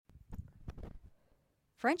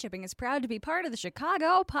Friendshipping is proud to be part of the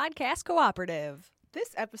Chicago Podcast Cooperative. This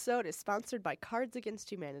episode is sponsored by Cards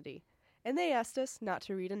Against Humanity, and they asked us not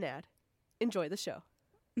to read an ad. Enjoy the show.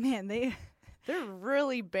 Man, They're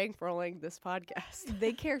really bankrolling this podcast.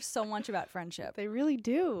 they care so much about friendship. They really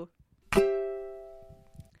do.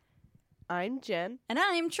 I'm Jen. And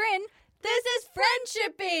I'm Trin. This is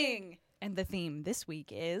Friendshipping! And the theme this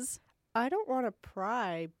week is... I don't want to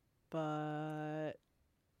pry, but...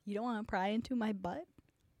 You don't want to pry into my butt?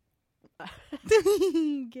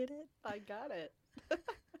 Get it? I got it.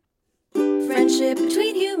 Friendship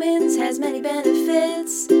between humans has many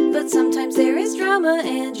benefits, but sometimes there is drama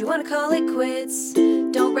and you want to call it quits.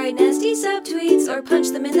 Don't write nasty subtweets or punch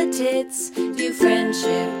them in the tits. View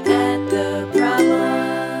friendship at the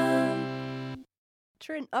problem.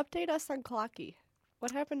 Trin, update us on Clocky.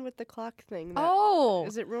 What happened with the clock thing?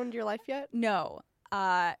 Has it ruined your life yet? No.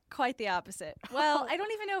 Quite the opposite. Well, I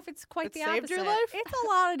don't even know if it's quite It the saved opposite. your life? It's a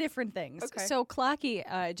lot of different things. Okay. So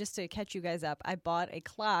Clocky, just to catch you guys up, I bought a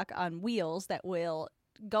clock on wheels that will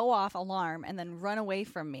go off alarm and then run away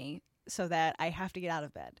from me so that I have to get out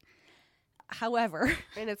of bed. However,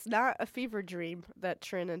 And it's not a fever dream that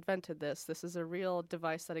Trin invented this. This is a real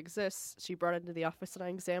device that exists. She brought it into the office and I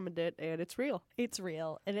examined it, and it's real. it's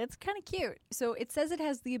real and it's kind of cute. So it says it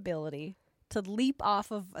has the ability to leap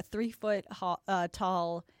off of a 3-foot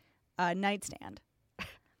tall nightstand.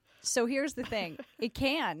 So here's the thing. It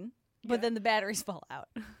can, but then the batteries fall out.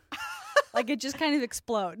 Like it just kind of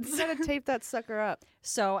explodes. You gotta tape that sucker up.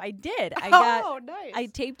 So I did. Nice. I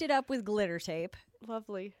taped it up with glitter tape.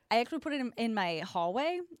 Lovely. I actually put it in my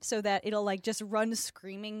hallway so that it'll like just run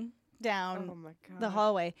screaming down Oh my god. the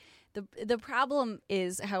hallway. The problem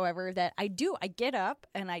is, however, that I get up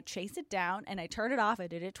and I chase it down and I turn it off. I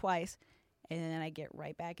did it twice, and then I get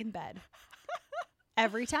right back in bed.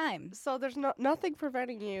 Every time. So there's nothing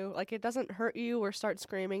preventing you, like it doesn't hurt you or start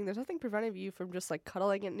screaming. There's nothing preventing you from just like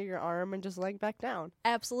cuddling it into your arm and just laying back down.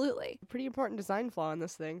 Absolutely. Pretty important design flaw in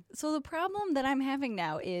this thing. So the problem that I'm having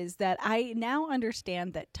now is that I now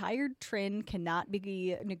understand that tired Trin cannot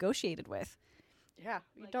be negotiated with. Yeah.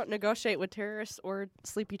 You don't negotiate with terrorists or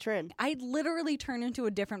sleepy Trin. I literally turn into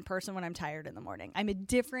a different person when I'm tired in the morning. I'm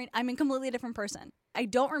a completely different person. I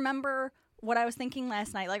don't remember what I was thinking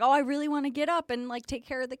last night. Like, oh, I really want to get up and like take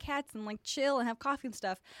care of the cats and like chill and have coffee and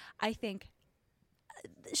stuff. I think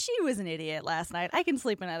she was an idiot last night. I can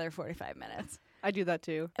sleep another 45 minutes. I do that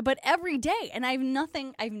too. But every day, and I have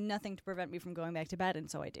nothing to prevent me from going back to bed, and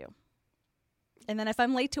so I do. And then if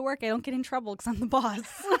I'm late to work, I don't get in trouble because I'm the boss.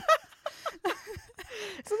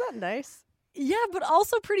 Isn't that nice? Yeah, but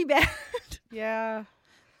also pretty bad. Yeah.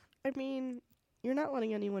 I mean, you're not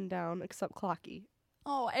letting anyone down except Clocky.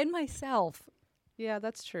 Oh, and myself. Yeah,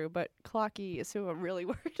 that's true, but Clocky is who I'm really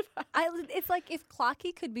worried about. It's like if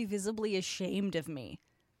Clocky could be visibly ashamed of me.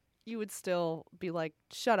 You would still be like,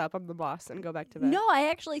 shut up, I'm the boss, and go back to bed. No, I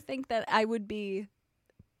actually think that I would be...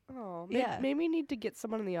 Oh, Yeah. maybe we need to get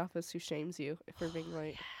someone in the office who shames you if you're being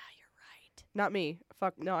late. Yeah, you're right. Not me.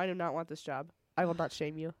 Fuck, no, I do not want this job. I will not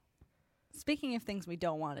shame you. Speaking of things we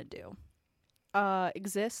don't want to do.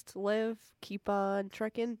 Exist, live, keep on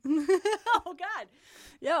trekking. Oh, God.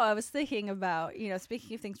 No, I was thinking about,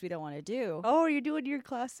 speaking of things we don't want to do. Oh, are you doing your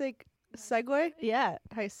classic segue? Yeah.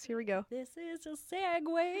 Nice, here we go. This is a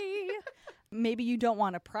segue. Maybe you don't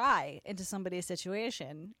want to pry into somebody's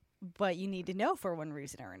situation, but you need to know for one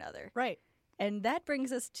reason or another. Right. And that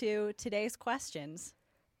brings us to today's questions.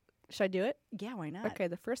 Should I do it? Yeah, why not? Okay,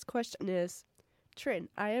 the first question is, Trin,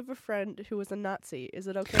 I have a friend who was a Nazi. Is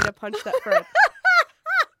it okay to punch that friend?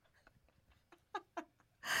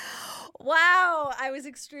 Wow, I was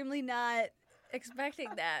extremely not expecting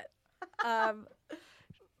that.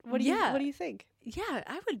 What do you think? Yeah,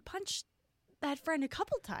 I would punch that friend a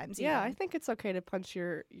couple times. Yeah, I even. think it's okay to punch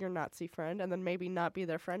your Nazi friend and then maybe not be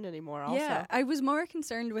their friend anymore also. Yeah, I was more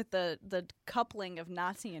concerned with the coupling of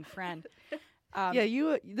Nazi and friend.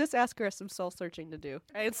 This asker has some soul searching to do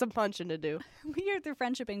and some punching to do. We here at the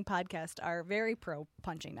Friendshipping Podcast are very pro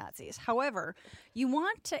punching Nazis. However, you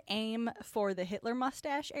want to aim for the Hitler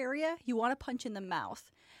mustache area. You want to punch in the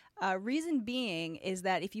mouth. Reason being is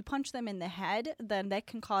that if you punch them in the head, then that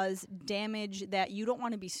can cause damage that you don't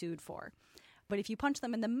want to be sued for. But if you punch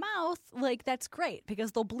them in the mouth, like, that's great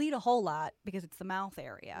because they'll bleed a whole lot because it's the mouth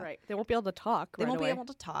area. Right. They won't be able to talk They right won't away. be able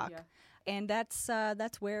to talk. Yeah. And that's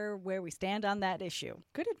where we stand on that issue.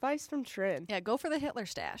 Good advice from Trin. Yeah, go for the Hitler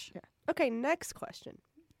stash. Yeah. Okay, next question.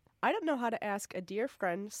 I don't know how to ask a dear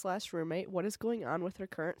friend / roommate what is going on with her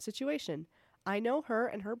current situation. I know her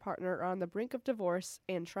and her partner are on the brink of divorce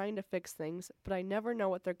and trying to fix things, but I never know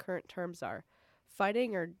what their current terms are.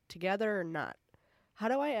 Fighting or together or not. How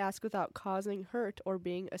do I ask without causing hurt or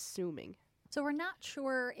being assuming? So we're not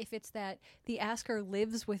sure if it's that the asker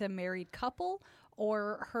lives with a married couple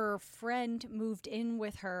or her friend moved in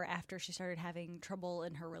with her after she started having trouble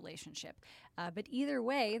in her relationship. But either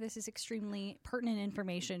way, this is extremely pertinent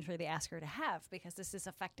information for the asker to have because this is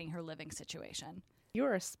affecting her living situation. You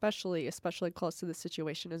are especially close to the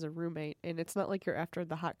situation as a roommate, and it's not like you're after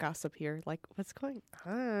the hot gossip here. Like, what's going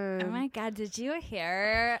on? Oh my God, did you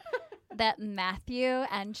hear that Matthew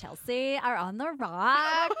and Chelsea are on the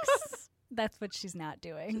rocks? That's what she's not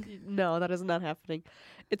doing. No, that is not happening.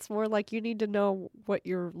 It's more like you need to know what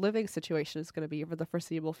your living situation is going to be for the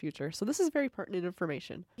foreseeable future. So this is very pertinent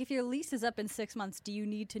information. If your lease is up in 6 months, do you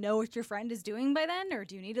need to know what your friend is doing by then? Or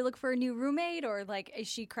do you need to look for a new roommate? Or, like, is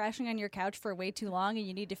she crashing on your couch for way too long and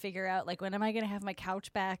you need to figure out, like, when am I going to have my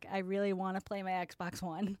couch back? I really want to play my Xbox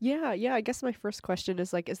One. Yeah. I guess my first question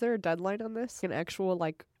is, like, is there a deadline on this? An actual,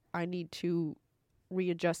 like, I need to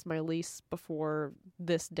readjust my lease before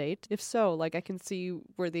this date? If so, like, I can see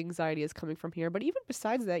where the anxiety is coming from here. But even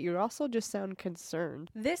besides that, you also just sound concerned.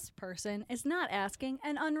 This person is not asking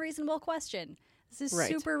an unreasonable question. This is Right.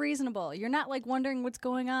 super reasonable. You're not, like, wondering what's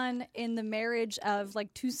going on in the marriage of,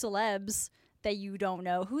 like, two celebs that you don't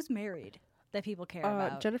know. Who's married that people care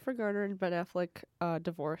about? Jennifer Garner and Ben Affleck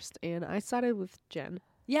divorced, and I sided with Jen.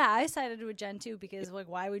 Yeah, I sided with Jen too because, like,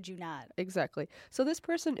 why would you not? Exactly. So this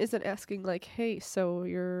person isn't asking, like, hey, so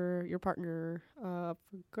your partner for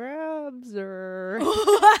grabs, or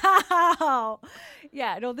Wow.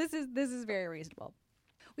 Yeah, no, this is very reasonable.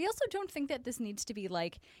 We also don't think that this needs to be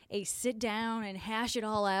like a sit down and hash it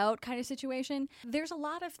all out kind of situation. There's a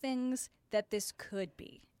lot of things that this could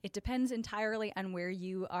be. It depends entirely on where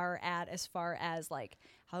you are at as far as, like,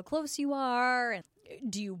 how close you are and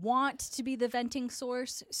do you want to be the venting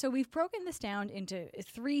source? So we've broken this down into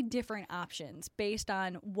 3 different options based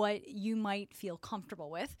on what you might feel comfortable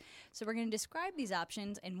with. So we're going to describe these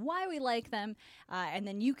options and why we like them, and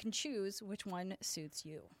then you can choose which one suits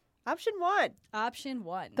you. Option 1. Option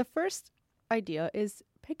 1. The first idea is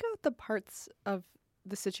pick out the parts of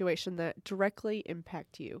the situation that directly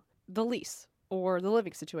impact you. The lease or the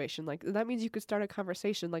living situation. Like, that means you could start a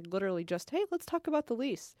conversation, like, literally just, hey, let's talk about the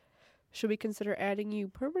lease. Should we consider adding you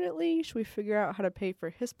permanently? Should we figure out how to pay for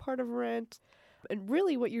his part of rent? And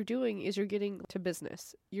really what you're doing is you're getting to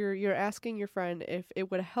business. You're asking your friend if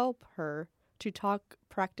it would help her to talk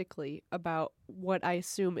practically about what I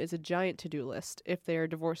assume is a giant to-do list if they're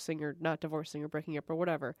divorcing or not divorcing or breaking up or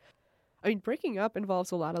whatever. I mean, breaking up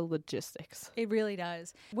involves a lot of logistics. It really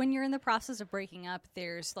does. When you're in the process of breaking up,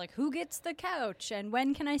 there's like, who gets the couch and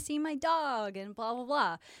when can I see my dog and blah, blah,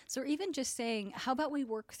 blah. So even just saying, how about we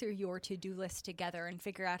work through your to-do list together and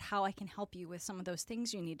figure out how I can help you with some of those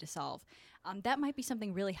things you need to solve. That might be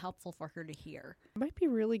something really helpful for her to hear. It might be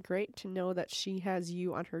really great to know that she has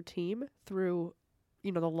you on her team through,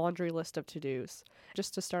 you know, the laundry list of to-dos.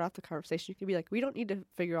 Just to start off the conversation, you can be like, we don't need to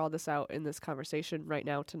figure all this out in this conversation right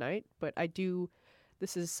now tonight, but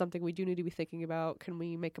this is something we do need to be thinking about. Can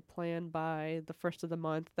we make a plan by the first of the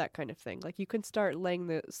month? That kind of thing. Like, you can start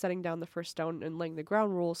setting down the first stone and laying the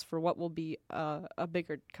ground rules for what will be a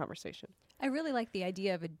bigger conversation. I really like the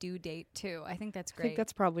idea of a due date too. I think that's great. I think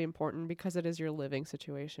that's probably important because it is your living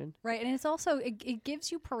situation. Right, and it's also, it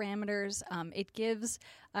gives you parameters. It gives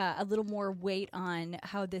a little more weight on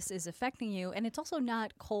how this is affecting you, and it's also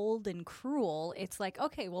not cold and cruel. It's like,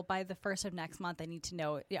 okay, well, by the first of next month, I need to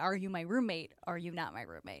know, are you my roommate? Are you not my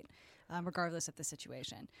roommate? Regardless of the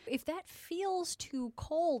situation. If that feels too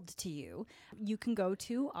cold to you, you can go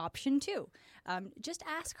to option 2. Just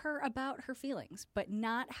ask her about her feelings, but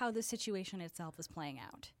not how the situation itself is playing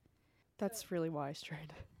out. That's really wise,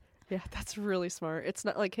 Trent. Yeah, that's really smart. It's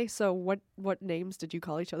not like, hey, so what names did you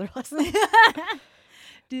call each other last night?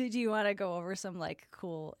 Do you want to go over some, like,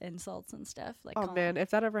 cool insults and stuff? Like, Oh, man, if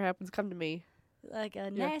that ever happens, come to me. like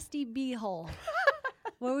a nasty beehole.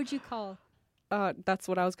 What would you call? That's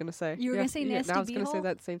what I was going to say. You were gonna say nasty I was going to say beehole?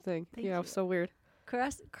 that same thing. Thank It you. was so weird.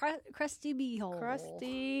 Crusty beehole.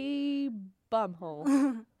 Crusty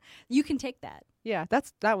bumhole. You can take that. Yeah,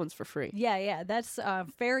 that one's for free. Yeah, that's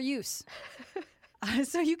fair use.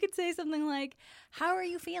 So you could say something like, how are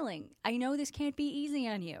you feeling? I know this can't be easy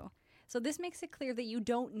on you. So this makes it clear that you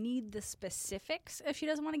don't need the specifics if she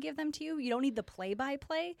doesn't want to give them to you. You don't need the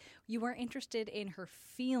play-by-play. You are interested in her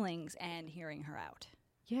feelings and hearing her out.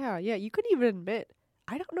 Yeah, you could even admit,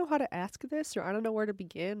 I don't know how to ask this, or I don't know where to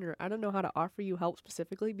begin, or I don't know how to offer you help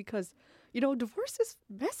specifically because, you know, divorce is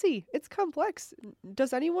messy. It's complex.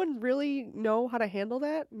 Does anyone really know how to handle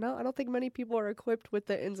that? No, I don't think many people are equipped with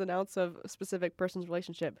the ins and outs of a specific person's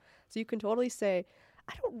relationship. So you can totally say,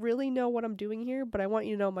 I don't really know what I'm doing here, but I want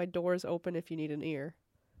you to know my door's open if you need an ear.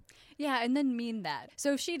 Yeah, and then mean that.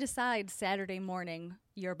 So if she decides Saturday morning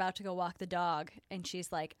you're about to go walk the dog and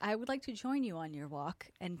she's like, I would like to join you on your walk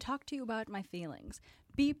and talk to you about my feelings.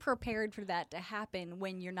 Be prepared for that to happen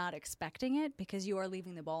when you're not expecting it because you are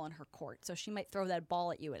leaving the ball in her court. So she might throw that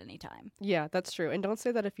ball at you at any time. Yeah, that's true. And don't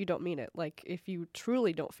say that if you don't mean it. Like, if you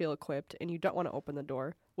truly don't feel equipped and you don't want to open the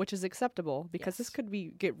door, which is acceptable because this could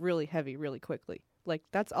get really heavy really quickly. Like,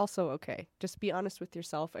 that's also okay. Just be honest with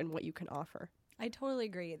yourself and what you can offer. I totally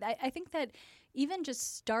agree. I think that even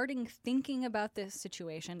just starting thinking about this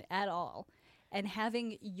situation at all and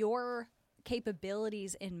having your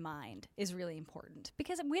capabilities in mind is really important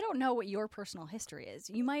because we don't know what your personal history is.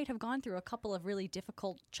 You might have gone through a couple of really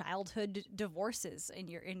difficult childhood divorces in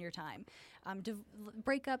your time,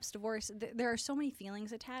 breakups, divorce. There are so many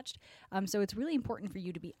feelings attached. So it's really important for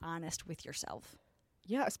you to be honest with yourself.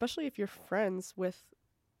 Yeah, especially if you're friends with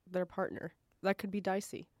their partner. That could be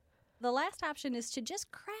dicey. The last option is to just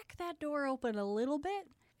crack that door open a little bit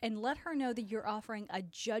and let her know that you're offering a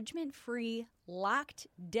judgment-free,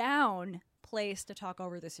 locked-down place to talk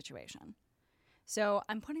over the situation. So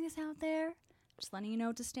I'm putting this out there, just letting you know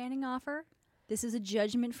it's a standing offer. This is a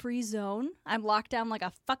judgment-free zone. I'm locked down like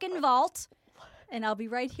a fucking vault, and I'll be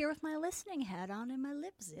right here with my listening hat on and my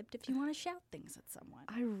lip zipped if you want to shout things at someone.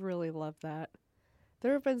 I really love that.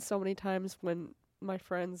 There have been so many times when my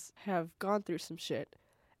friends have gone through some shit,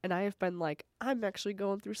 and I have been like, I'm actually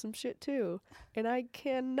going through some shit too, and I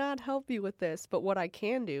cannot help you with this. But what I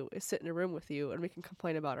can do is sit in a room with you, and we can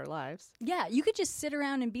complain about our lives. Yeah, you could just sit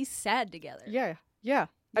around and be sad together. Yeah.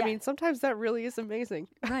 I mean, sometimes that really is amazing.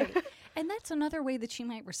 Right. And that's another way that she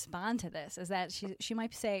might respond to this, is that she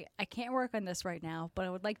might say, I can't work on this right now, but I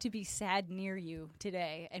would like to be sad near you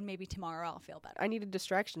today, and maybe tomorrow I'll feel better. I need a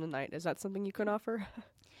distraction tonight. Is that something you can offer?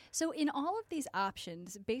 So in all of these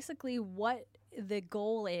options, basically what the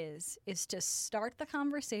goal is to start the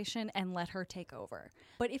conversation and let her take over.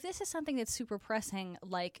 But if this is something that's super pressing,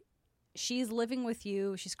 like she's living with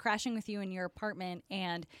you, she's crashing with you in your apartment,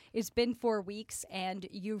 and it's been 4 weeks, and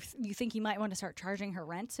you think you might want to start charging her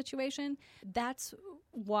rent situation, that's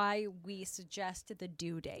why we suggest the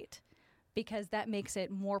due date. Because that makes it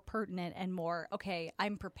more pertinent and more, okay,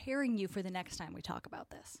 I'm preparing you for the next time we talk about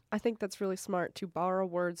this. I think that's really smart to borrow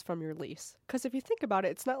words from your lease. Because if you think about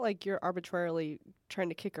it, it's not like you're arbitrarily trying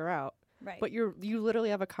to kick her out. Right. But you literally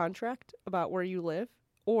have a contract about where you live.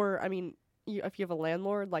 Or, I mean, if you have a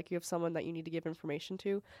landlord, like you have someone that you need to give information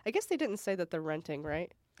to. I guess they didn't say that they're renting, right?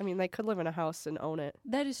 I mean, they could live in a house and own it.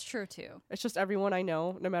 That is true, too. It's just everyone I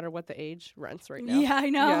know, no matter what the age, rents right now. Yeah, I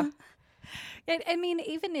know. Yeah. I mean,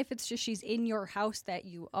 even if it's just she's in your house that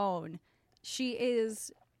you own, she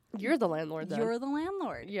is... You're the landlord, then. You're the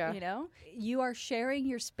landlord. Yeah. You know? You are sharing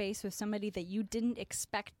your space with somebody that you didn't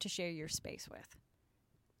expect to share your space with.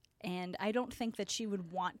 And I don't think that she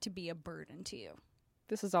would want to be a burden to you.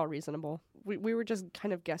 This is all reasonable. We were just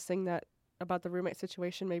kind of guessing that about the roommate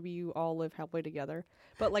situation. Maybe you all live halfway together.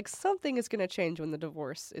 But, like, something is going to change when the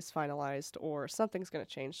divorce is finalized, or something's going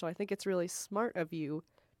to change. So I think it's really smart of you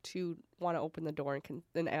to want to open the door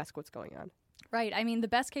and ask what's going on. Right. I mean, the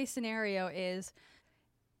best case scenario is,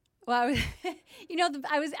 well,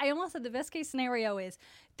 I almost said the best case scenario is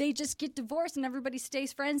they just get divorced and everybody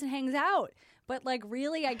stays friends and hangs out. But, like,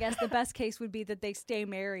 really, I guess the best case would be that they stay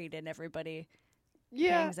married and everybody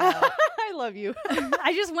hangs out. I love you.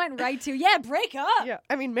 I just went right to, break up. Yeah.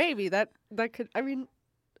 I mean, maybe that could, I mean,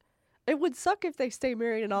 it would suck if they stay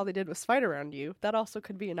married and all they did was fight around you. That also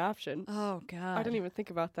could be an option. Oh, God. I didn't even think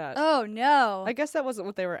about that. Oh, no. I guess that wasn't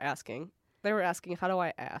what they were asking. They were asking, how do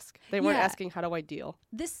I ask? They weren't asking, how do I deal?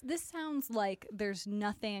 This sounds like there's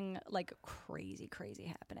nothing, like, crazy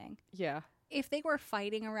happening. Yeah. If they were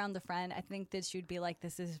fighting around the friend, I think this should be like,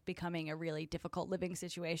 this is becoming a really difficult living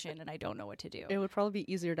situation and I don't know what to do. It would probably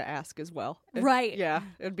be easier to ask as well. Right. Yeah.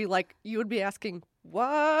 It'd be like, you would be asking,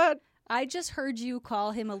 what? I just heard you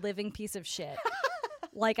call him a living piece of shit.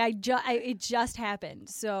 Like, it just happened.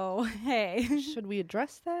 So, hey. Should we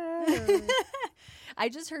address that? I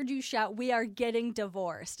just heard you shout, we are getting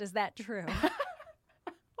divorced. Is that true?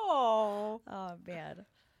 Oh, man.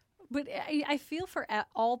 But I feel for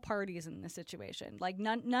all parties in this situation. Like,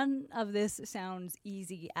 none of this sounds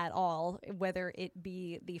easy at all, whether it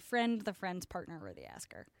be the friend, the friend's partner, or the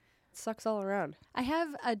asker. it sucks all around. I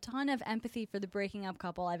have a ton of empathy for the breaking up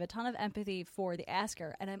couple. I have a ton of empathy for the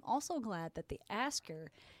asker. And I'm also glad that the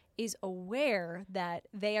asker is aware that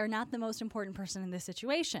they are not the most important person in this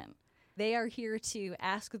situation. They are here to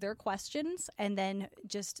ask their questions and then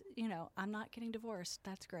just, I'm not getting divorced.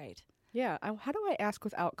 That's great. Yeah. How do I ask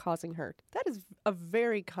without causing hurt? That is a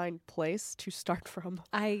very kind place to start from.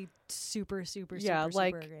 I super Yeah,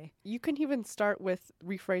 like agree. you can even start with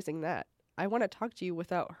rephrasing that. I want to talk to you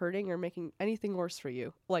without hurting or making anything worse for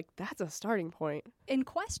you. Like, that's a starting point. And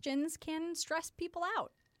questions can stress people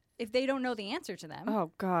out if they don't know the answer to them.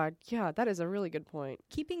 Oh, God. Yeah, that is a really good point.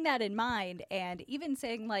 Keeping that in mind and even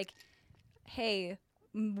saying, like, hey,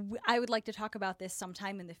 I would like to talk about this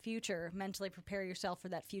sometime in the future. Mentally prepare yourself for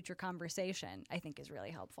that future conversation, I think is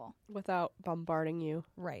really helpful. Without bombarding you.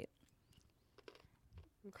 Right.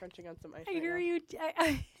 I'm crunching on some ice. I right hear now. you.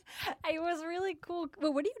 I was really cool.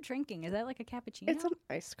 Well, what are you drinking? Is that like a cappuccino? It's an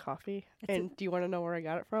iced coffee. And do you want to know where I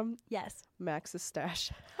got it from? Yes. Max's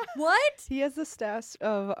stash. What? He has a stash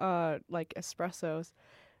of like espressos,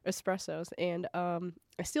 and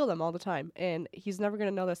I steal them all the time. And he's never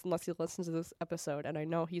gonna know this unless he listens to this episode. And I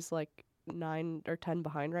know he's like 9 or 10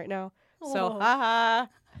 behind right now. So, Oh. haha.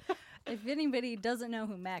 If anybody doesn't know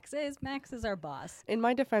who Max is our boss. In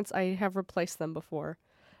my defense, I have replaced them before,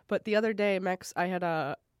 but the other day, I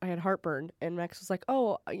had heartburn, and Max was like,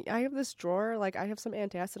 "Oh, I have this drawer. Like, I have some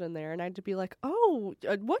antacid in there," and I had to be like, "Oh,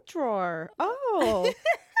 what drawer? Oh,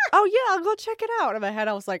 oh yeah, I'll go check it out." In my head,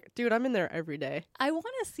 I was like, "Dude, I'm in there every day." I want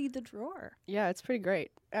to see the drawer. Yeah, it's pretty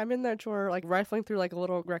great. I'm in that drawer, like rifling through like a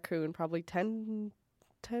little raccoon, probably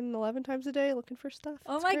 11 times a day looking for stuff.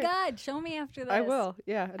 Oh It's my great. God, show me after this. I will.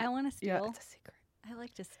 Yeah. I want to Yeah, steal. it's a secret. I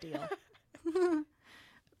like to steal.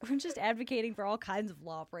 We're just advocating for all kinds of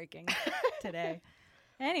law breaking today.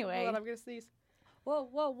 Anyway. Hold on, I'm gonna sneeze. Whoa,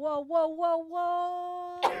 whoa, whoa, whoa, whoa,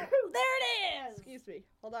 whoa. There it is. Excuse me.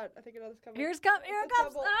 Hold on. I think another's coming. Here it It's comes. a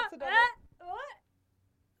double. It's a double.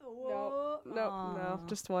 What? No, no, Aw.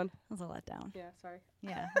 just one. That was a letdown. Yeah, sorry.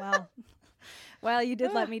 Yeah, well. Well, you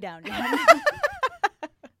did let me down, Jen.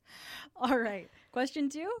 All right. Question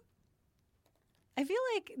 2. I feel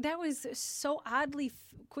like that was so oddly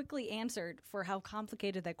quickly answered for how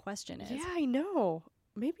complicated that question is. Yeah, I know.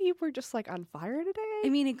 Maybe we're just like on fire today. I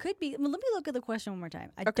mean, it could be. Well, let me look at the question one more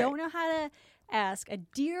time. I Okay. don't know how to ask a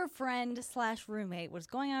dear friend / roommate what's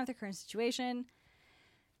going on with their current situation.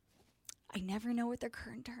 I never know what their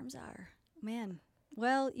current terms are. Man.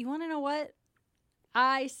 Well, you want to know what?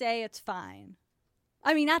 I say it's fine.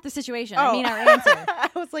 I mean, not the situation. I mean, our answer. I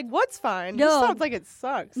was like, "What's fine?" No. This sounds like it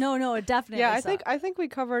sucks. No, it definitely Yeah, sucks. I think we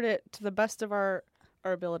covered it to the best of our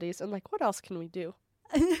abilities. And like, what else can we do?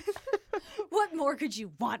 What more could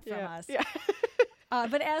you want from us? Yeah.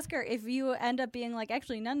 But ask her if you end up being like,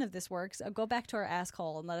 actually, none of this works. Go back to our ask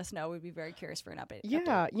hole and let us know. We'd be very curious for an update.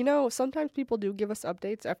 Yeah, you know, sometimes people do give us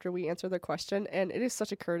updates after we answer their question, and it is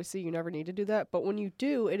such a courtesy. You never need to do that, but when you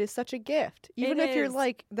do, it is such a gift. Even It if you're is.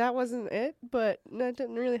 like, that wasn't it, but that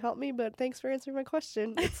didn't really help me, but thanks for answering my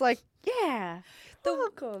question. It's like, yeah,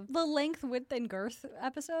 welcome. The length, width, and girth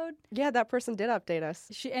episode. Yeah, that person did update us.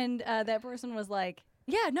 That person was like,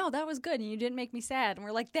 yeah, no, that was good. And you didn't make me sad. And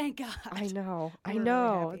we're like, thank God. I know, We're really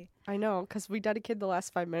happy. I know, because we dedicated the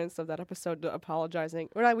last 5 minutes of that episode to apologizing.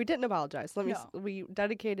 Or no, we didn't apologize. We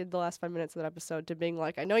dedicated the last 5 minutes of that episode to being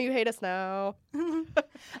like, I know you hate us now.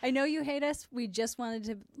 I know you hate us. We just wanted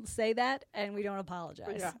to say that, and we don't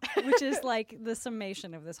apologize. Yeah. Which is like the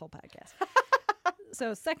summation of this whole podcast.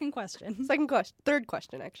 So, third question,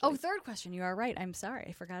 actually. Oh, third question. You are right. I'm sorry.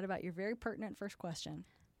 I forgot about your very pertinent first question.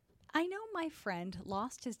 I know my friend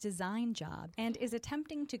lost his design job and is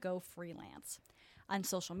attempting to go freelance. On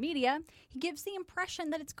social media, he gives the impression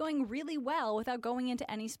that it's going really well without going into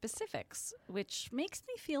any specifics, which makes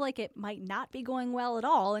me feel like it might not be going well at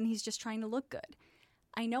all and he's just trying to look good.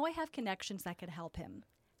 I know I have connections that could help him.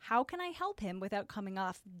 How can I help him without coming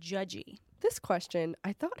off judgy? This question,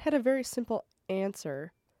 I thought, had a very simple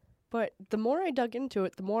answer. But the more I dug into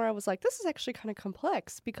it, the more I was like, this is actually kind of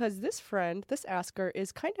complex because this asker,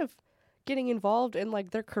 is kind of getting involved in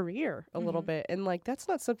like their career a little bit. And like, that's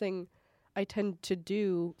not something I tend to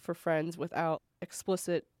do for friends without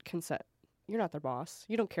explicit consent. You're not their boss.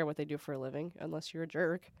 You don't care what they do for a living unless you're a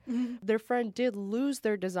jerk. Their friend did lose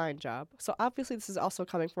their design job. So obviously this is also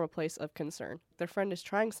coming from a place of concern. Their friend is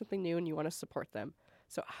trying something new and you want to support them.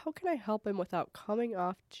 So how can I help him without coming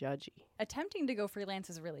off judgy? Attempting to go freelance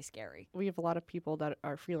is really scary. We have a lot of people that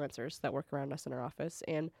are freelancers that work around us in our office,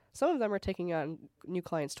 and some of them are taking on new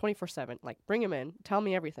clients 24/7. Like, bring them in, tell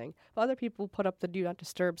me everything. But other people put up the do not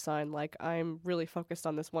disturb sign, like, I'm really focused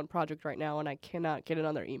on this one project right now, and I cannot get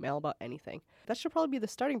another email about anything. That should probably be the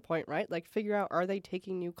starting point, right? Like, figure out, are they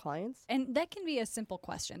taking new clients? And that can be a simple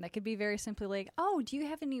question. That could be very simply like, oh, do you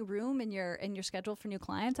have any room in your schedule for new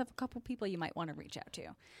clients? I have a couple people you might want to reach out to.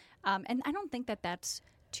 And I don't think that that's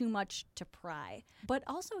too much to pry. But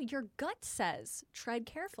also, your gut says tread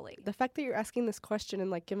carefully. The fact that you're asking this question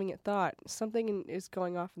and like giving it thought, something is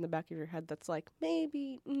going off in the back of your head that's like,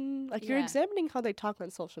 maybe, like you're Yeah. examining how they talk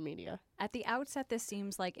on social media. At the outset, this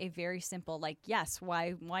seems like a very simple, like, yes,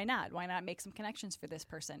 why not? Why not make some connections for this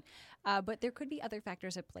person? But there could be other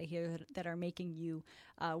factors at play here that are making you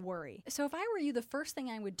worry. So if I were you, the first thing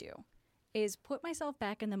I would do is put myself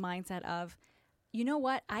back in the mindset of, you know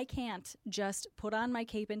what? I can't just put on my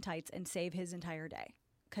cape and tights and save his entire day.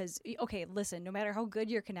 Because, okay, listen, no matter how good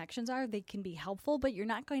your connections are, they can be helpful, but you're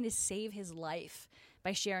not going to save his life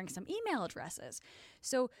by sharing some email addresses.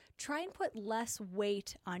 So try and put less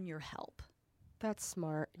weight on your help. That's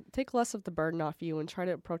smart. Take less of the burden off you and try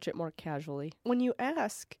to approach it more casually. When you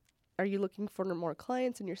ask, are you looking for more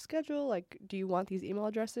clients in your schedule? Like, do you want these email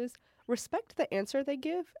addresses? Respect the answer they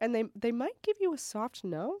give, and they might give you a soft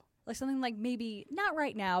no. Like something like, maybe not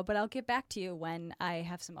right now, but I'll get back to you when I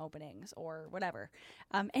have some openings or whatever.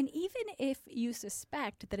 And even if you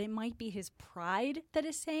suspect that it might be his pride that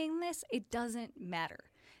is saying this, it doesn't matter.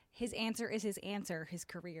 His answer is his answer. His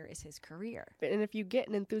career is his career. And if you get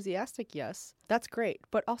an enthusiastic yes, that's great.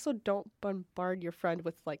 But also don't bombard your friend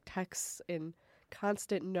with like texts and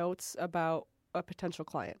constant notes about a potential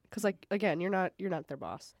client. Because like, again, you're not their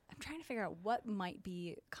boss. I'm trying to figure out what might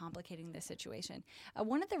be complicating this situation.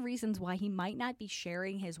 One of the reasons why he might not be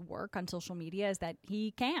sharing his work on social media is that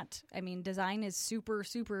he can't. I mean, design is super,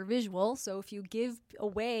 super visual. So if you give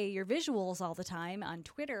away your visuals all the time on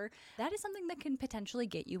Twitter, that is something that can potentially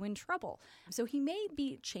get you in trouble. So he may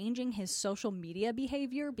be changing his social media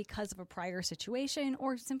behavior because of a prior situation,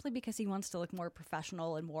 or simply because he wants to look more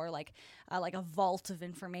professional and more like a vault of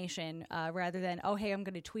information rather than, oh, hey, I'm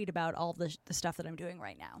going to tweet about all the stuff that I'm doing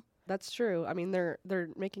right now. That's true. I mean, they're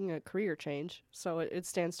making a career change, so it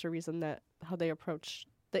stands to reason that how they approach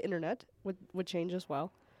the internet would change as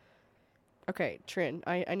well. Okay, Trin,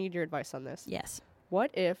 I need your advice on this. Yes.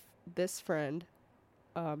 What if this friend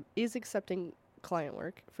is accepting client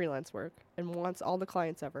work, freelance work, and wants all the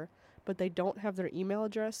clients ever, but they don't have their email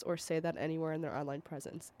address or say that anywhere in their online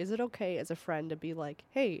presence? Is it okay as a friend to be like,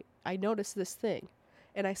 hey, I noticed this thing?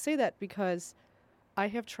 And I say that because I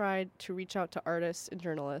have tried to reach out to artists and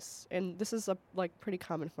journalists, and this is a pretty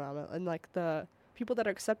common phenomenon. And like the people that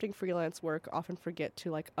are accepting freelance work often forget to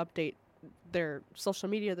like update their social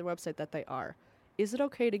media, their website that they are. Is it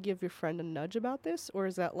okay to give your friend a nudge about this, or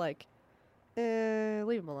is that like,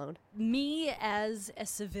 leave them alone? Me as a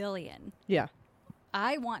civilian, Yeah.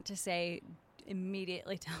 I want to say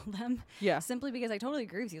immediately tell them. Yeah. Simply because I totally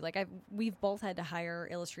agree with you. Like we've both had to hire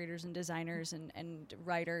illustrators and designers and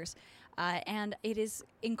writers, and it is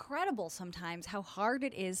incredible sometimes how hard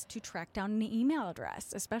it is to track down an email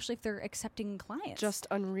address, especially if they're accepting clients. Just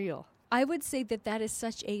unreal. I would say that is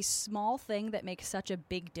such a small thing that makes such a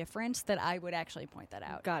big difference that I would actually point that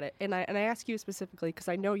out. Got it. And I ask you specifically because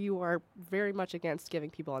I know you are very much against giving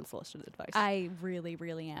people unsolicited advice. I really,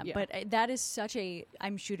 really am. Yeah. But that is such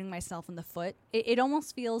I'm shooting myself in the foot. It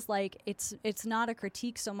almost feels like it's not a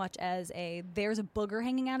critique so much as there's a booger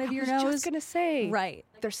hanging out of your nose. I was just going to say. Right.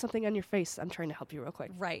 There's something on your face. I'm trying to help you real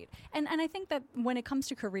quick. Right. And I think that when it comes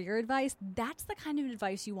to career advice, that's the kind of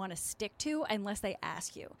advice you want to stick to unless they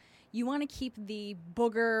ask you. You want to keep the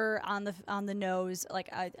booger on the nose, like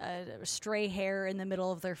a stray hair in the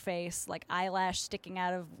middle of their face, like eyelash sticking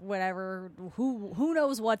out of whatever, who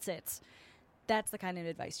knows what's it. That's the kind of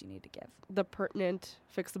advice you need to give. The pertinent,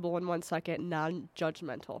 fixable in 1 second,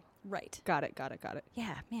 non-judgmental. Right. Got it.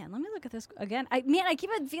 Yeah, man, let me look at this again. I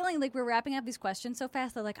keep on feeling like we're wrapping up these questions so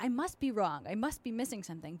fast that like I must be wrong. I must be missing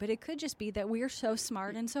something. But it could just be that we're so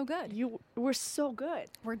smart and so good. We're so good.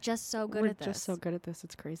 We're just so good at this. We're just so good at this.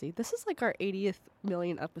 It's crazy. This is like our 80th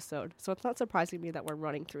million episode. So it's not surprising me that we're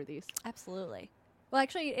running through these. Absolutely. Well,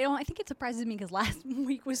 actually, I think it surprises me because last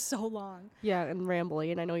week was so long. Yeah, and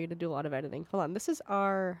rambly, and I know you had to do a lot of editing. Hold on. This is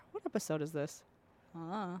what episode is this?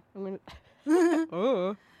 I'm going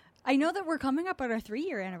to... I know that we're coming up on our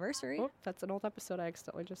 3-year anniversary. Oh, that's an old episode I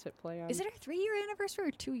accidentally just hit play on. Is it our 3-year anniversary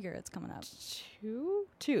or 2-year that's coming up?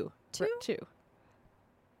 Two.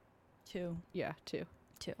 Yeah, two.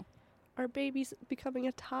 Our baby's becoming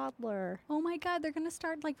a toddler. Oh my God, they're going to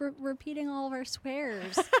start like repeating all of our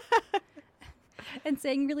swears. And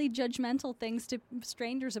saying really judgmental things to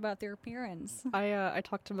strangers about their appearance. I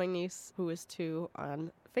talked to my niece, who is 2,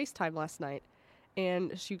 on FaceTime last night,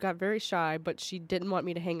 and she got very shy, but she didn't want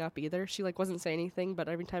me to hang up either. She wasn't saying anything, but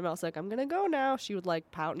every time I was like, I'm gonna go now, she would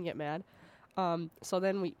pout and get mad. So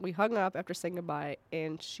then we hung up after saying goodbye,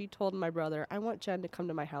 and she told my brother, I want Jen to come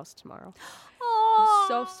to my house tomorrow. Oh, Oh,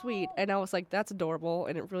 So sweet. And I was like, that's adorable.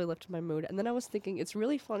 And it really lifted my mood. And then I was thinking, it's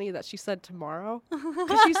really funny that she said tomorrow.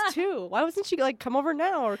 Because she's 2. Why wasn't she like, come over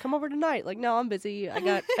now or come over tonight? Like, no, I'm busy. I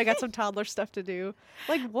got some toddler stuff to do.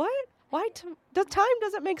 Like, what? Why? The time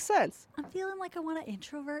doesn't make sense. I'm feeling like I want an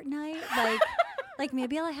introvert night. Like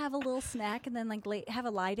maybe I'll have a little snack and then like have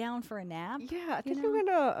a lie down for a nap. Yeah, I think know? we're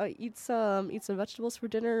gonna eat some vegetables for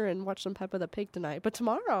dinner and watch some Peppa the Pig tonight. But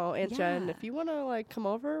tomorrow, Aunt Jen, Yeah. if you wanna like come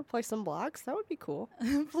over, play some blocks, that would be cool.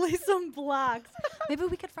 Play some blocks. Maybe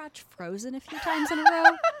we could watch Frozen a few times in a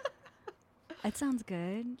row. That sounds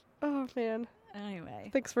good. Oh man,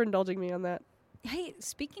 Anyway. thanks for indulging me on that. Hey,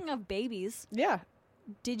 speaking of babies, Yeah,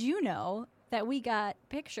 did you know that we got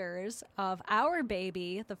pictures of our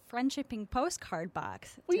baby, the Friendshipping postcard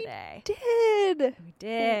box today? did. We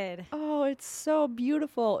did. Oh, it's so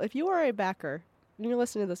beautiful. If you are a backer and you're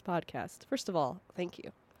listening to this podcast, first of all, thank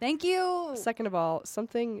you. Thank you. Second of all,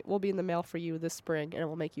 something will be in the mail for you this spring, and it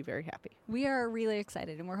will make you very happy. We are really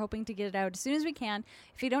excited, and we're hoping to get it out as soon as we can.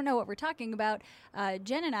 If you don't know what we're talking about,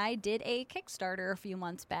 Jen and I did a Kickstarter a few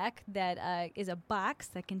months back that is a box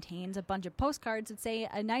that contains a bunch of postcards that say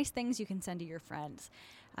nice things you can send to your friends.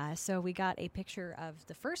 So we got a picture of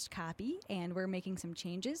the first copy, and we're making some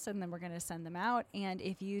changes, and then we're going to send them out. And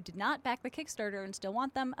if you did not back the Kickstarter and still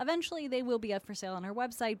want them, eventually they will be up for sale on our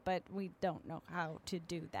website, but we don't know how to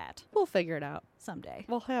do that We'll figure it out. someday.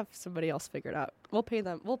 We'll have somebody else figure it out. We'll pay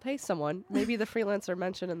them. We'll pay someone, maybe the freelancer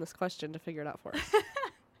mentioned in this question, to figure it out for us.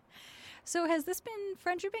 So has this been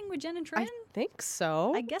Friendshipping with Jen and Trin? I think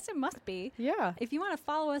so. I guess it must be. Yeah. If you want to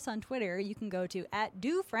follow us on Twitter, you can go to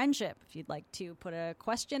 @DoFriendship. If you'd like to put a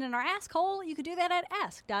question in our ask hole, you could do that at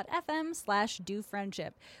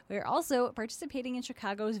ask.fm/DoFriendship. We're also participating in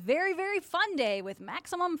Chicago's very, very fun day with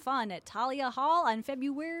Maximum Fun at Talia Hall on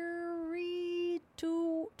February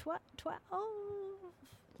 12th.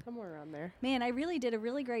 Somewhere around there. Man, I really did a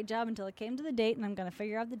really great job until it came to the date, and I'm going to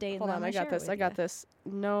figure out the date. Hold and on, then I got this. I got this.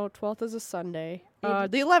 No, 12th is a Sunday. The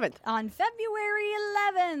 11th. On February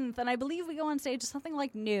 11th, and I believe we go on stage at something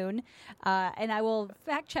like noon, and I will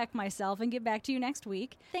fact check myself and get back to you next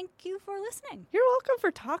week. Thank you for listening. You're welcome for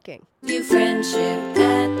talking. View friendship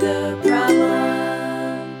at the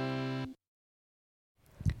problem.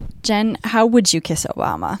 Jen, how would you kiss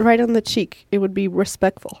Obama? Right on the cheek. It would be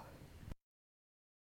respectful.